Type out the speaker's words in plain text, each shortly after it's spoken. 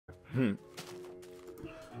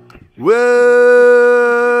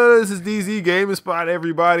Well, this is DZ Gaming Spot,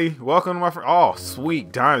 everybody. Welcome to my oh,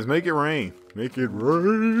 sweet dimes. Make it rain. Make it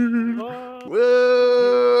rain. Whoa!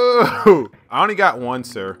 I only got one,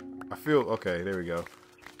 sir. I feel okay. There we go.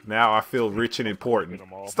 Now I feel rich and important.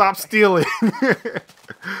 Stop stealing.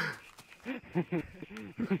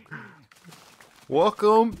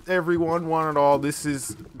 Welcome, everyone, one and all. This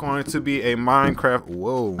is going to be a Minecraft.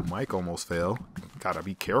 Whoa, Mike almost fell. Gotta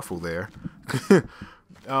be careful there.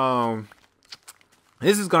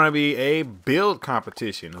 This is gonna be a build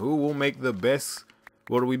competition. Who will make the best?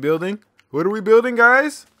 What are we building? What are we building,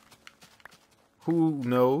 guys? Who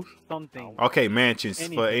knows? Something. Okay, mansions.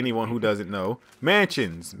 Anything. For anyone who doesn't know,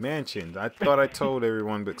 mansions. I thought I told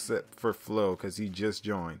everyone except for Flo because he just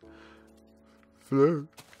joined. Flo,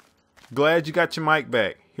 glad you got your mic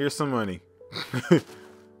back. Here's some money.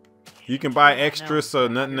 You can buy extras so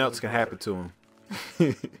nothing else can happen to him.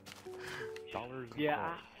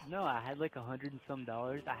 Yeah, I had like $100 and some.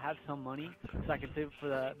 I have some money, so I can save for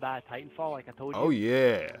the buy Titanfall, like I told you. Oh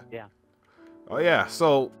yeah. Yeah. Oh yeah.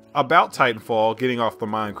 So about Titanfall, getting off the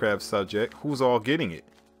Minecraft subject, who's all getting it,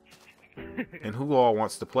 and who all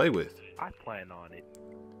wants to play with? I plan on it.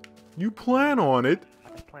 You plan on it? I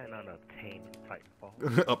plan on obtaining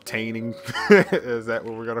Titanfall. Obtaining. Is that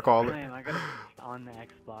what we're gonna call it? Man, I got it on the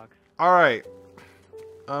Xbox. All right.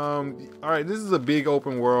 All right, this is a big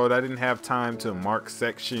open world. I didn't have time to mark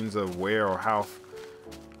sections of where or how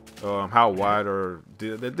wide or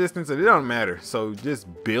the distance. It don't matter. So just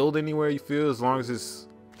build anywhere you feel, as long as it's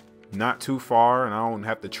not too far and I don't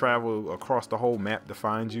have to travel across the whole map to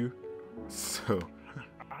find you. So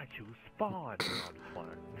I choose spawn.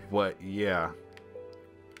 but yeah.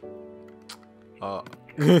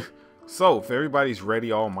 So if everybody's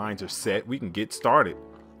ready, all minds are set, we can get started.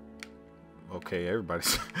 Okay,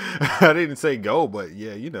 everybody's. I didn't say go, but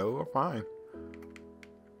yeah, you know, I'm fine.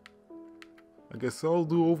 I guess I'll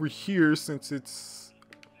do over here since it's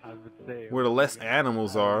where the less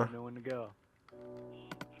animals are. Know when to go.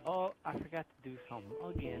 Oh, I forgot to do something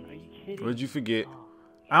again. Are you kidding? What did you forget?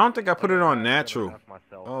 I don't think I put it on natural.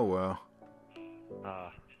 Oh well.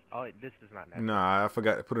 Oh, this is not natural. Nah, I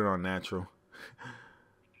forgot to put it on natural.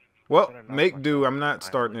 Well, make do. I'm not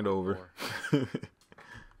starting it over.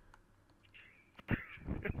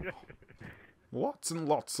 Lots and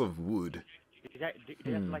lots of wood. Did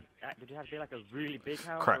you have to be like a really big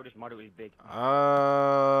house Crap. or just moderately big?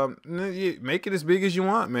 Make it as big as you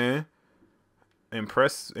want, man.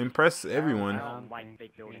 Impress everyone. I don't like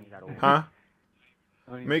big buildings at all. Huh?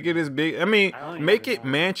 Make it as big. I mean, make it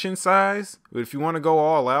mansion size. But if you want to go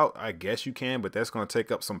all out, I guess you can. But that's gonna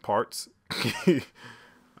take up some parts.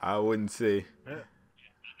 I wouldn't say.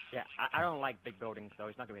 Yeah, I don't like big buildings, so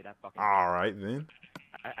it's not gonna be that fucking. All right then.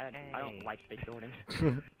 I don't like big buildings.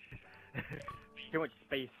 Too much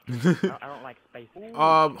space. I don't like space.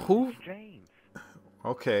 Who? James.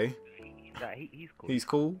 Okay. Yeah, he's cool. He's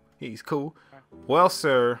cool. He's cool. Well,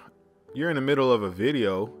 sir, you're in the middle of a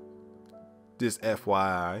video. Just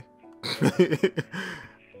FYI.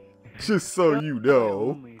 Just so you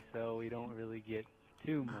know. Only so we don't really get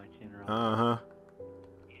too much interruption. Uh-huh.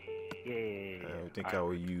 Yeah. I think I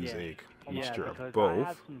will use a mixture of because both. I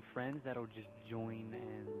have some friends that'll just join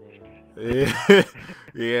and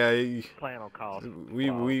Yeah. Plan on calls. We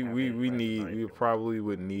probably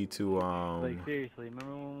would need to like seriously,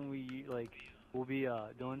 remember when we'll be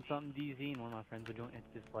doing something DZ and one of my friends will join?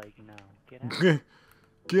 It's just like, no, get out.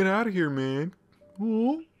 Get out of here, man.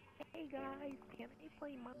 Ooh. Hey guys, can I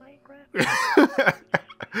play Minecraft?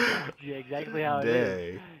 Yeah, exactly how it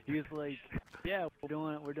Dang. is. He was like, yeah, we're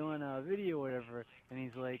doing a video or whatever, and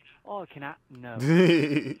he's like, oh, can I? No,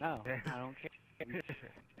 no, I don't care.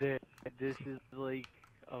 This is like,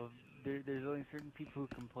 there's only certain people who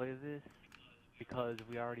can play this because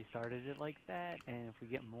we already started it like that, and if we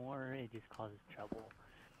get more, it just causes trouble.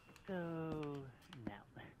 So no.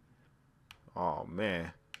 Oh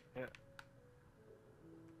man.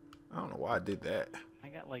 I don't know why I did that. I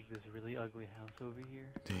got like this really ugly house over here.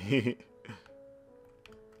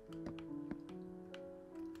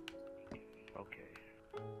 Okay.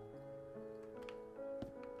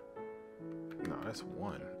 No, that's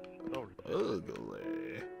one. So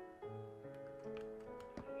Ugly.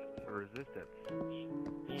 resistance.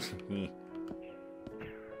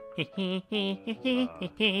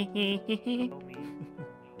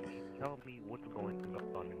 Tell me what's going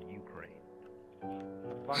on in Ukraine.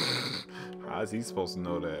 How's he supposed to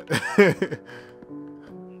know that? I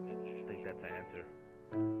think that's the answer.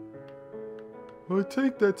 I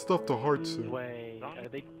take that stuff to heart, sir. Wait,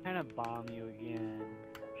 they kind of bomb you again.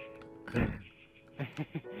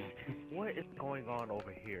 What is going on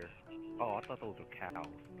over here? Oh, I thought those were cows.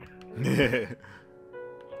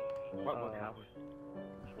 What was house?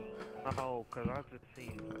 Oh, cause I just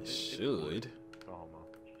seen. I should. Oh no.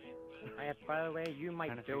 By the way, you might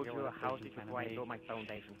Trying to build figure you a out what house those you before I kinda build my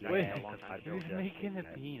foundation. Wait, A long time. who's making a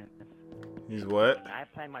penis? He's what? I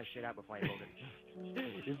planned my shit out before I build it.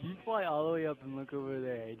 If you fly all the way up and look over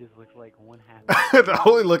there, it just looks like one half.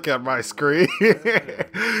 Only look at my screen.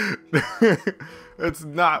 That's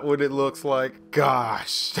not what it looks like.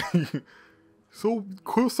 Gosh. So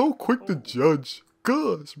quick to judge.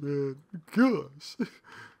 Gosh, man. Gosh.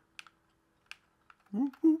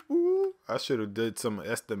 I should have did some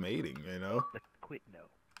estimating, you know. Quit no.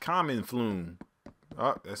 Common flume.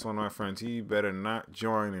 Oh, that's one of my friends. He better not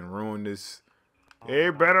join and ruin this. He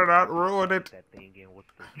better not ruin it. That thing in with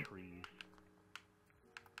the trees.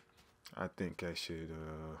 I think I should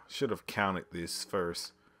have counted this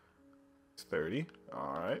first. It's 30.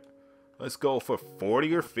 All right. Let's go for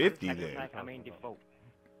 40 or 50 then. I mean, default.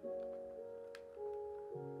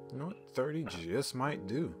 You know what? 30 just might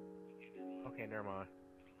do. Okay, never mind.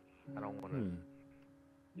 I don't want to.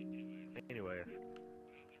 Anyways,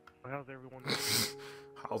 how's everyone doing?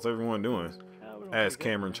 How's everyone doing? As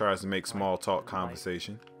Cameron tries to make small talk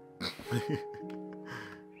conversation.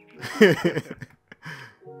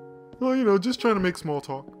 Well, you know, just trying to make small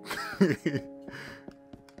talk.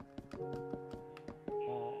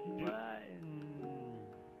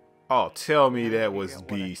 Oh, tell me that was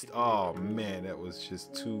beast. Oh, man, that was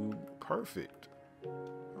just too perfect.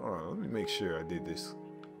 Hold on, let me make sure I did this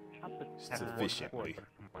sufficiently.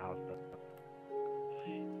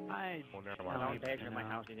 I Foundation of my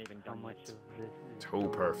house ain't even how done much much. of this is. Too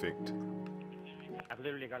perfect. I've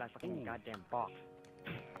literally got a fucking goddamn box.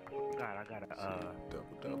 God, I gotta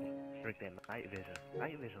Double. drink that night vision.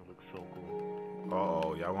 Night vision looks so cool.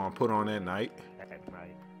 Oh, y'all want to put on that night? At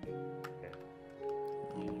night.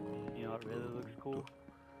 You know what really looks cool?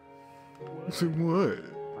 What?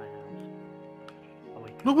 My house. Oh,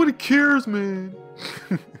 wait, Nobody cares, man.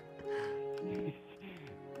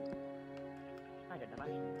 I didn't know. I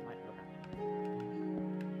might look at it.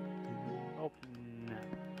 Oh, no.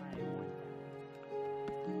 I went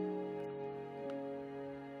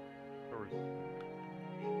First,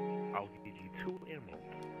 I'll give you 2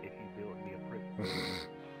 emeralds if you build me a prison.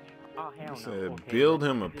 Oh, hell You no. said Okay, build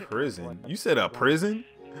let's him a do this. prison. You said a prison?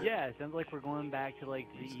 Yeah, it sounds like we're going back to like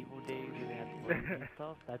the evil days where they had slaves and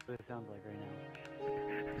stuff. That's what it sounds like right now.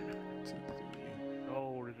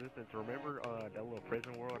 Oh, Resistance, remember that little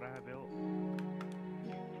prison world I built?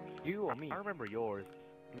 You or me? I remember yours.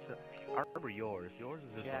 I remember yours. Yours is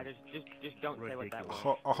just Yeah, like, just don't say what that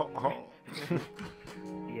was.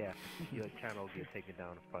 yeah, your channel will get taken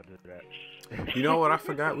down if I do that. You know what? I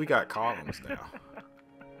forgot we got columns now.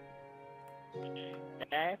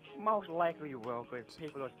 Yeah, most likely you will, because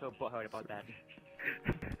people are still butthurt about that.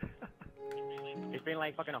 It's been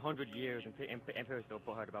like fucking 100 years, and people are still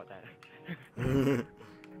butthurt about that. Channel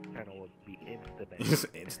will be insta-banned.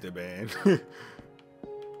 Just Instaban.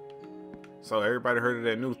 So everybody heard of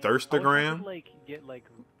that new I wish I could, Thirstagram? like get like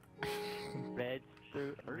red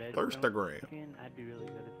Thirstagram. I'd be really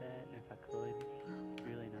good at that if I could.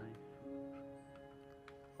 Really nice.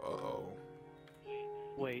 Uh-oh.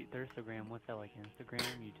 Wait, Thirstagram, what's that like Instagram?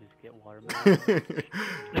 You just get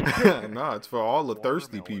watermelon? No, it's for all the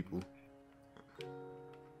thirsty Watermelon. people.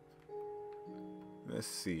 Let's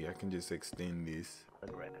see. I can just extend this.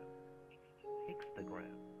 Instagram.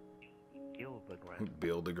 Instagram. Instagram.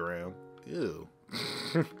 Build-a-gram. Ew.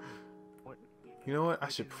 What? You know what? I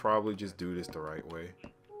should probably just do this the right way.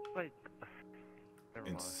 Like, never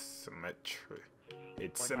In mind. symmetry.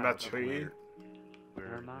 It's What symmetry. Weird.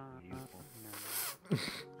 Never mind. Beautiful.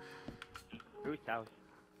 Whose house?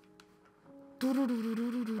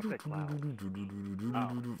 You're a cloud.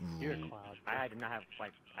 I did not have,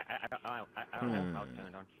 like, I don't have house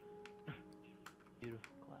turned on.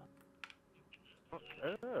 Beautiful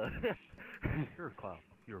cloud. You're a cloud.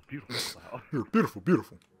 You're a beautiful cloud. You're beautiful,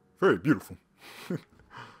 beautiful. Very beautiful. But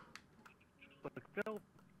Phil,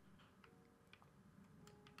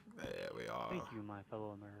 There we are. Thank you, my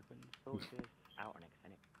fellow Americans. Who's this? Out and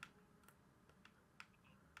extend it.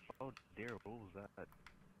 oh dear, what was that?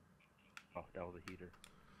 Oh, that was a heater.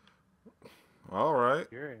 All right.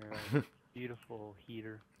 You're a beautiful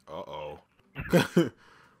heater. Uh-oh.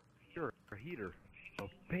 You're a heater. A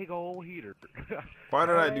big old heater. Why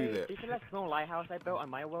did I do that? You see that small lighthouse I built on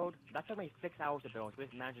my world? That took me 6 hours to build, so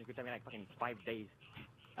this mansion could take me like fucking 5 days.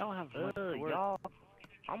 I don't have much to work. Y'all,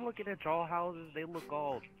 I'm looking at y'all houses. They look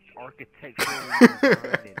all architecturally designed,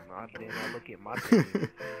 and then I look at my thing.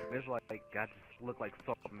 And it's like I just look like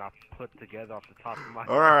something I put together off the top of my head.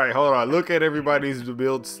 All right, hold on. Look at everybody's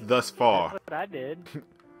builds thus far. That's what I did.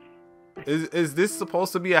 Is this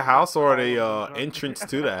supposed to be a house or the entrance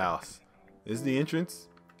to the house? Is the entrance?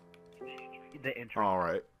 The entrance. All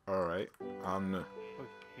right. Okay,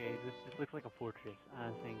 this looks like a fortress. I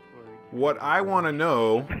think. What I want to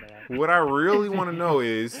know, what I really want to know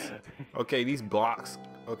is, okay, these blocks.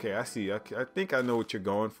 Okay, I see. I think I know what you're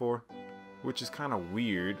going for, which is kind of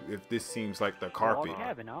weird. If this seems like the carpet,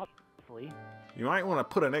 Cabin, obviously. you might want to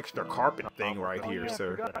put an extra carpet thing right here, yeah,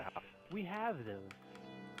 sir. We have those.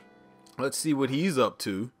 Let's see what he's up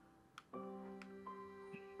to.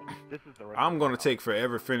 This is the I'm gonna take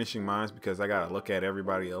forever finishing mine because I gotta look at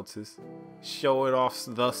everybody else's. Show it off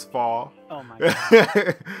thus far. Oh my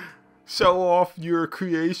god. Show off your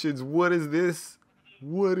creations. What is this?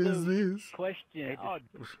 What is this? Question. Oh,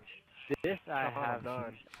 this I have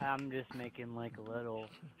done. I'm just making like a little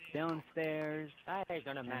downstairs. And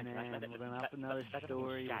then we're gonna up another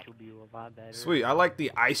story, which will be a lot better. Sweet. I like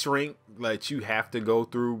the ice rink that you have to go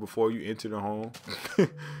through before you enter the home.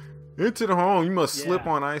 Into the home, you must slip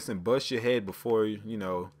on ice and bust your head before you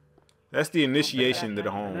know. That's the initiation to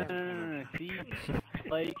the home. No. See,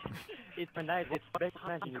 like it's behind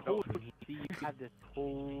your door. See, you have this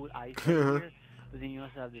whole ice right here, but then you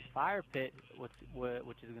also have this fire pit, which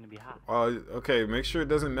is gonna be hot. Okay. Make sure it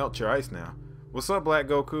doesn't melt your ice now. What's up, Black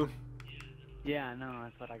Goku? Yeah, I know.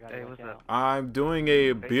 That's what I got. Hey, what's up? I'm doing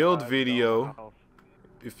a build video.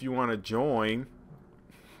 If you want to join,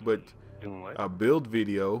 but Doing what? a build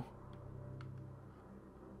video.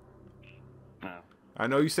 I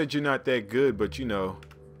know you said you're not that good, but you know,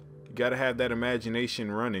 you gotta have that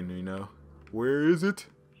imagination running, you know. Where is it?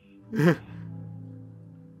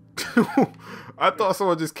 I thought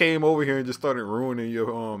someone just came over here and just started ruining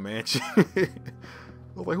your mansion. I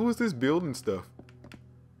was like, who is this building stuff?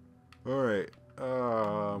 Alright.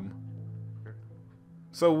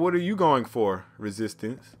 So what are you going for,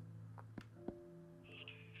 Resistance?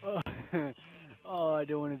 Oh, I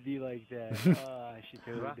don't want to be like that. I should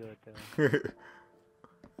totally do it though.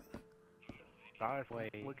 Guys,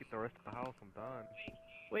 look at the rest of the house. I'm done.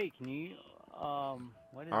 Wait, can you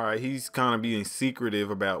what is Alright, he's kind of being secretive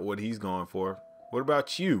about what he's going for. What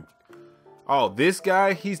about you? Oh, this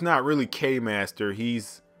guy, he's not really K-Master.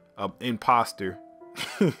 He's an imposter.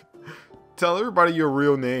 Tell everybody your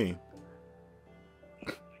real name.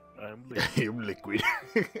 I'm Liquid.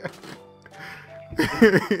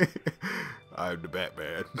 I'm the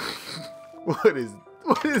Batman. What is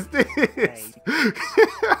this?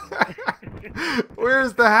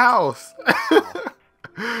 Where's the house?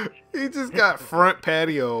 He just got front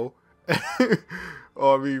patio.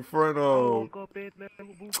 Oh, I mean front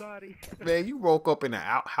man, you woke up in an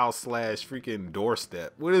outhouse / freaking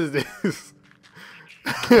doorstep. What is this?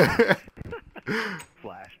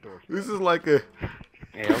 Flash doorstep. This is like a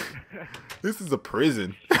Yep. this is a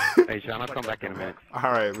prison. Hey, Sean, I'll come back in a minute.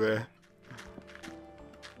 All right, man.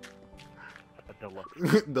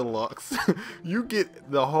 Deluxe. Deluxe. You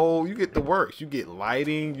get the whole, you get the works. You get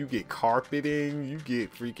lighting, you get carpeting, you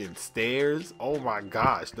get freaking stairs. Oh my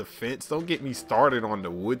gosh, the fence. Don't get me started on the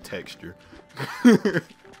wood texture. Wow, look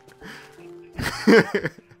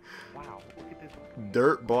at this.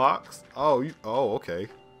 Dirt blocks. Oh, okay.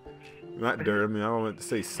 Not dirt. I mean, I don't want to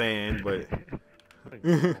say sand, but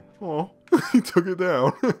oh, he took it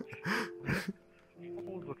down. I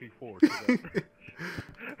was looking forward to that.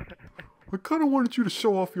 I kind of wanted you to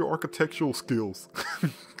show off your architectural skills.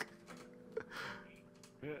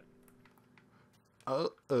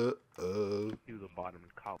 To the bottom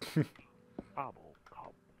and cobble. Cobble.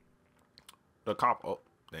 The cobble. Oh,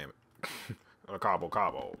 damn it. The cobble. The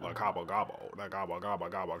cobble. The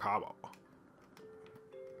cobble.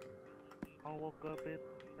 I woke up in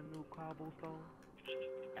a new cobblestone.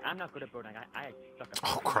 I'm not good at building. I suck at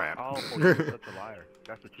Oh crap. Oh, you're such a liar.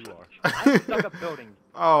 That's what you are. I suck at building.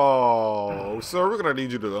 Oh, sir, we're gonna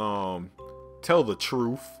need you to tell the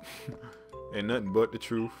truth and nothing but the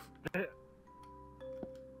truth.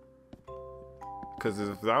 Because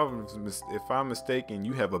if I'm mistaken,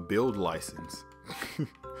 you have a build license.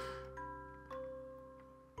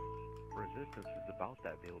 Resistance is about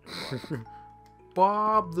that building.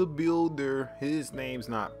 Bob the Builder. His name's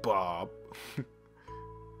not Bob.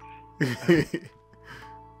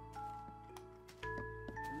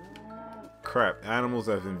 Crap, animals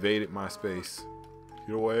have invaded my space.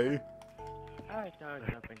 Get away. Alright,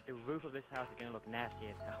 jumping. The roof of this house is gonna look nasty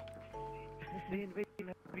as hell. The invasion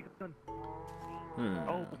has begun.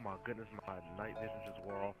 Oh my goodness, my night vision just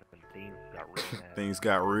wore off and things got real bad. Things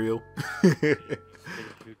got real.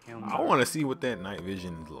 I want to see what that night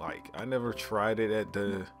vision is like. I never tried it at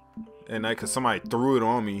night because somebody threw it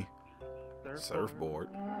on me. Surfboard.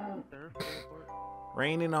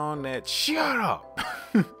 Raining on that. Shut up.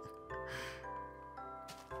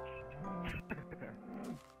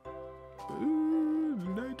 Ooh,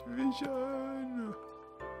 night vision.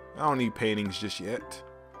 I don't need paintings just yet.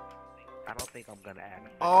 I don't think I'm gonna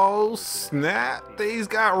add. Oh snap! Things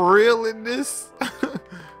got real in this.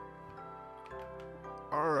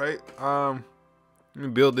 All right. Let me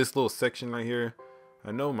build this little section right here.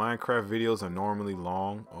 I know Minecraft videos are normally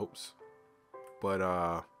long. Oops. But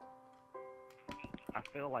I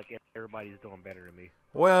feel like everybody's doing better than me.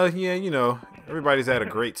 well, yeah, you know, everybody's at a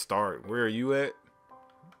great start. Where are you at?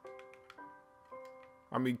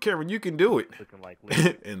 I mean, Cameron, you can do it. Looking like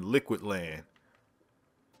In Liquid Land.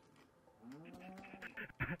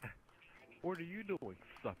 What are you doing?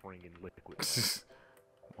 Suffering in liquid.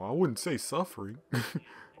 Well, I wouldn't say suffering.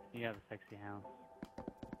 You have a sexy house.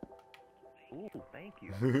 Ooh, thank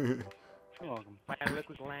you. You're welcome. By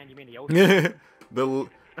liquid land, you mean the ocean?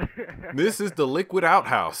 This is the liquid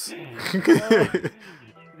outhouse.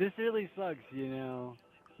 This really sucks, you know.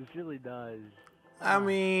 This really does. I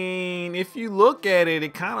mean, if you look at it,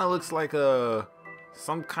 it kind of looks like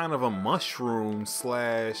some kind of a mushroom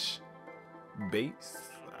slash base.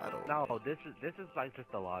 I don't know. No, this is like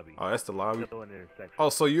just the lobby. Oh, that's the lobby. Still in the intersection. Oh,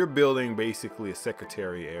 so you're building basically a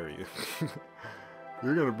secretary area.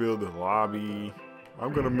 You're gonna build a lobby.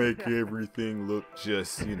 I'm gonna make everything look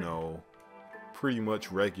just, you know, pretty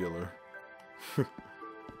much regular.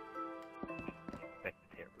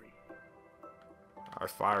 Secretary. I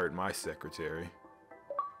fired my secretary.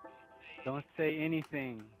 Don't say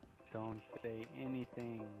anything. Don't say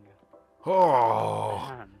anything. Oh,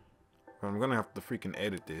 Man. I'm gonna have to freaking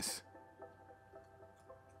edit this.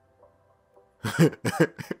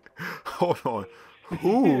 Hold on.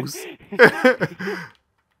 Whose?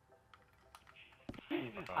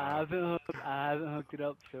 I haven't hooked it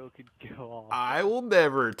up so it could go off. I will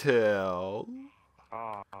never tell.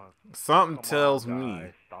 Something Come tells on, me.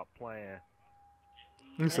 guys, stop playing.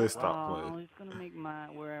 You say stop I playing. was gonna make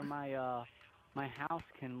where my house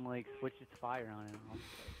can like switch its fire on and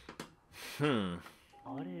off.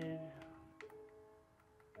 Oh, it is.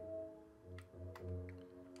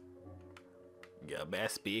 You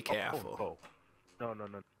best be careful. Oh. No.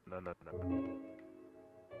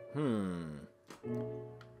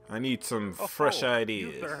 I need some fresh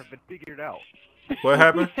ideas. You, sir, have been figured out. What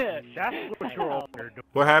happened? That's what you're over here doing.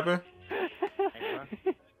 What happened?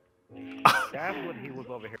 That's what he was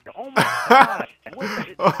over here doing. Oh my god!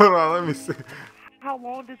 Hold on, let me see. How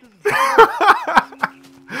long does this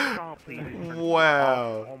oh, please.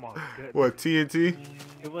 Wow. Oh my goodness. What, TNT?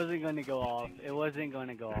 It wasn't gonna go off. It wasn't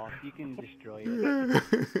gonna go off. You can destroy it.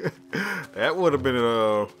 That would have been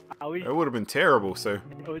I was, that would have been terrible, sir.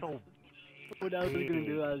 what I was gonna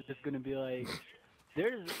do, I was just gonna be like,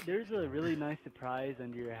 there's a really nice surprise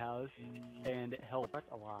under your house, and it helps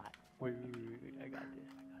a lot. Wait, I got this.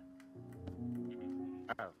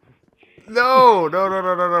 No, not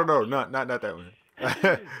that one.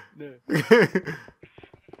 No.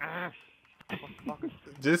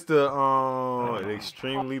 Just an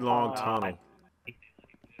extremely long tunnel.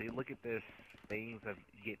 See, look at this. Things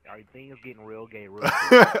getting real gay real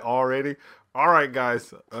Already? Alright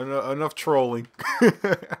guys, enough trolling.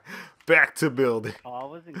 Back to building. Oh, I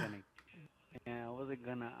wasn't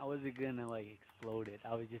gonna like explode it.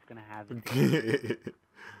 I was just gonna have it.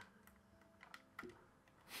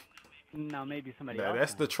 Now maybe somebody else.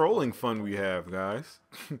 That's the trolling fun we have, guys.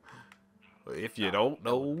 If you don't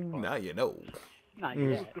know, now you know. Not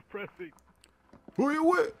yet. depressing. Who you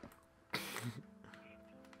with?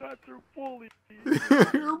 That's your bully.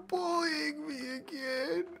 You're bullying me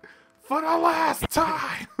again. For the last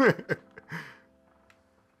time.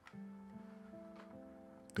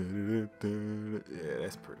 Yeah,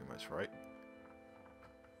 that's pretty much right.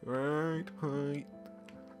 Right.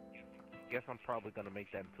 Guess I'm probably gonna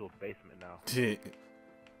make that into a basement now.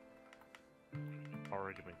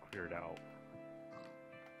 Already been cleared out.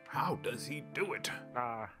 How does he do it?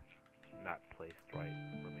 Nah, not placed right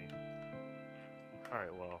for me.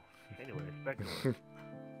 Alright, well, anyway, speculative.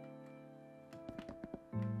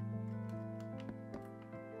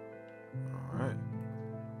 Alright.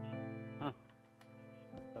 Huh.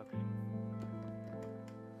 Sucks.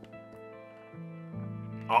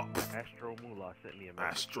 Oh. Astro Moolah sent me a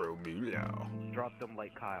message. Astro Moolah. Drop them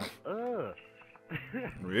like Kyle. Ugh.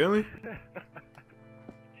 Really?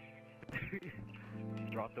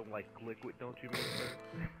 drop them like liquid, don't you, mister?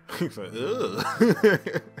 He's like,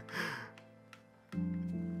 ugh.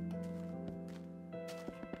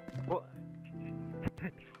 Well,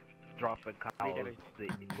 Dropping Kyle did is the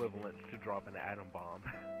equivalent to dropping an atom bomb.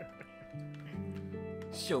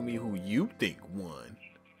 Show me who you think won.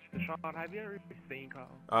 Sean, have you ever seen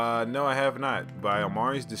Kyle? No, I have not. By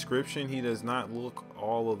Amari's description, he does not look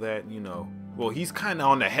all of that, you know. Well, he's kind of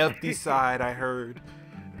on the healthy side, I heard.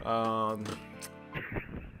 I'm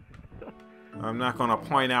not gonna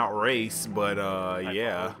point out race, but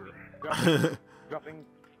yeah. dropping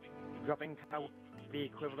Kyle the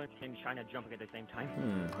equivalent in China jumping at the same time.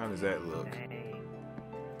 How does that look? Dang.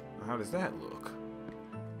 How does that look?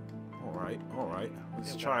 All right.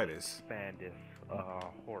 Let's try this. Expand this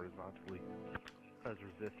horizontally. Because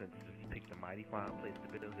resistance just picked a mighty fine place to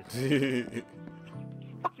build it.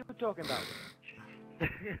 What you talking about?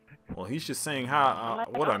 Well, he's just saying how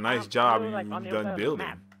what a nice job you've like on the done other building.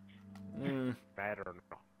 map. Bad or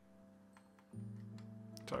no?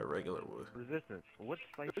 Try regular wood. Resistance. Which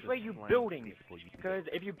way you building? Because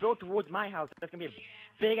if you build towards my house, that's gonna be a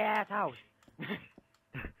big ass house.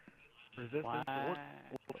 Resistance.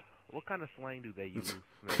 What kind of slang do they use?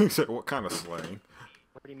 He said, "What kind of slang?"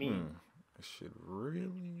 What do you mean? I should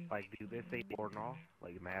really. Like, do they say or no?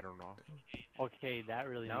 Like mad or no? Okay, that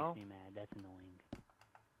really No? makes me mad. That's annoying.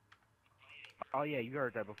 Oh yeah, you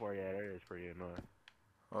heard that before. Yeah, that is pretty annoying.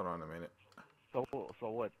 Hold on a minute. So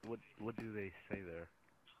what do they say there?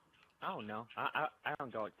 I don't know. I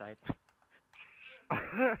don't go outside.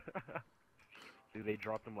 Do they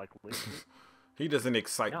drop them like liquid? He doesn't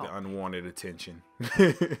excite No. the unwanted attention.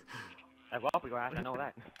 At Whoppy Grass, I know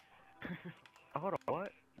that. Oh, hold on,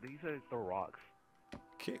 what? These are the rocks.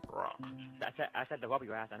 Kick rock. I said the Whoppy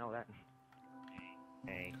Grass, I know that.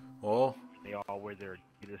 Dang. Well, They all wear their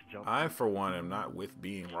Adidas jump. I for one am not with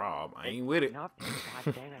being robbed. I ain't with it. Nope.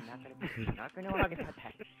 God dang, I'm not gonna argue about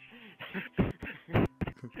that.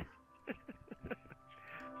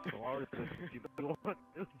 So why would you want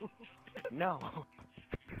to? No.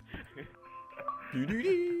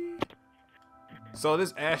 Doo-doo-dee. So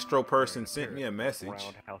this Astro person sent me a message.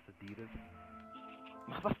 Roundhouse Adidas.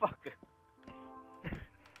 Motherfucker.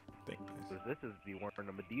 Think This is be wearing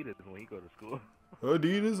them Adidas when you go to school.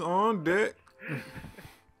 Adidas on deck.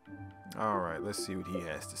 All right, let's see what he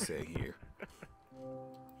has to say here.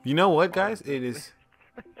 You know what, guys? It is.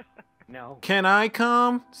 No. Can I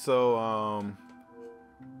come? So,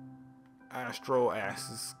 Astro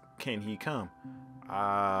asks, can he come?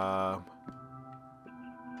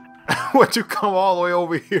 What you come all the way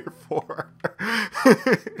over here for?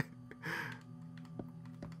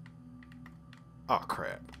 Oh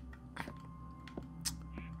crap.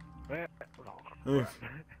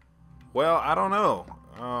 Well, I don't know.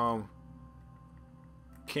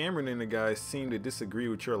 Cameron and the guys seem to disagree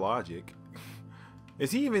with your logic.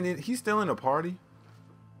 Is he even in? He's still in a party?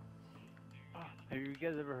 Have you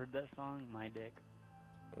guys ever heard that song, My Dick?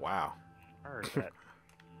 Wow. I heard that.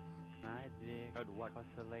 My dick. Heard what?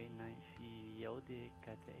 What's the late night feed? Yo dick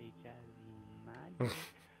got the HIV. My dick.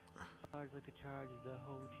 Charge like the charge of the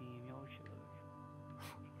whole team. Yo shit.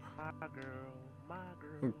 My girl, my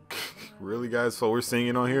girl. Really, guys? So we're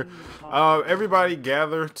singing on here. Everybody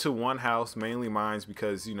gather to one house, mainly mine's,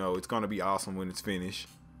 because you know it's gonna be awesome when it's finished.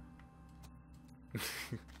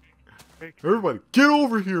 Everybody, get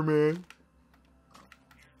over here, man.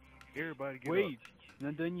 Everybody get Wait,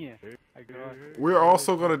 not done yet. I got. We're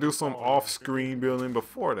also gonna do some off-screen building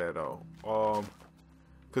before that, though.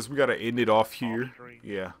 Cause we gotta end it off here. Off-screen?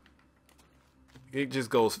 Yeah. It just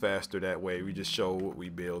goes faster that way. We just show what we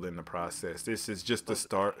build in the process. This is just the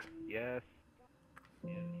start. Yes.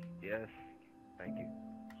 Yes. Thank you.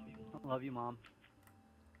 Love you, Mom.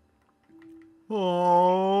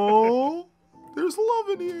 Oh, there's love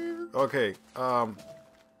in here. Okay.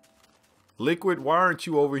 Liquid, why aren't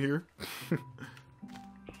you over here?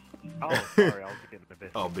 Oh, sorry, I was getting the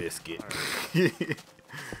biscuit. Oh, biscuit.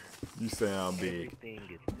 You sound big. Everything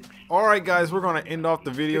gets All right, guys, we're gonna end off the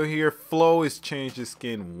video here. Flo has changed his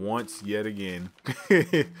skin once yet again.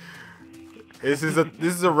 This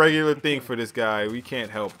is a regular thing for this guy. We can't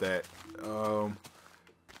help that.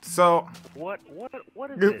 So What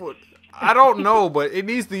is this? I don't know, but it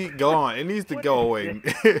needs to go on. It needs to go away.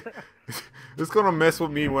 It's gonna mess with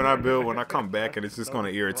me when I build. When I come back, and it's just gonna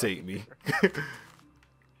irritate me.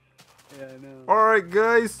 Yeah, I know. All right,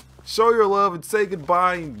 guys, show your love and say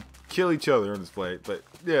goodbye and kill each other on this play. But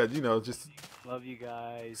yeah, you know, just Love you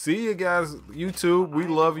guys. see you guys. YouTube, we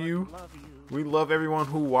love you. We love everyone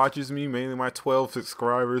who watches me, mainly my 12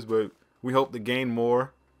 subscribers, but we hope to gain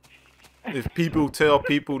more. if people tell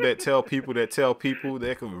people that tell people that tell people,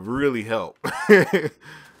 that can really help.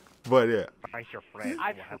 But yeah. Price your friends.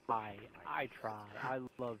 I try. I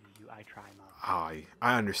love you. I try not.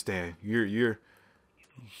 I understand. You're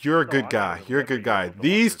a good guy. You're a good guy.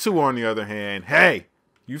 These two, on the other hand, hey,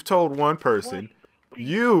 you've told one person.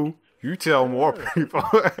 You tell more people.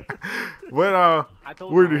 But I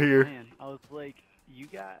told we're my here. man, I was like, you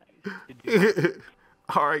guys should do it.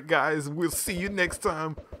 All right, guys. We'll see you next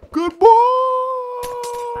time. Goodbye.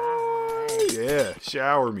 Yeah,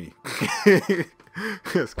 shower me.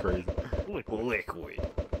 That's crazy. Liquid.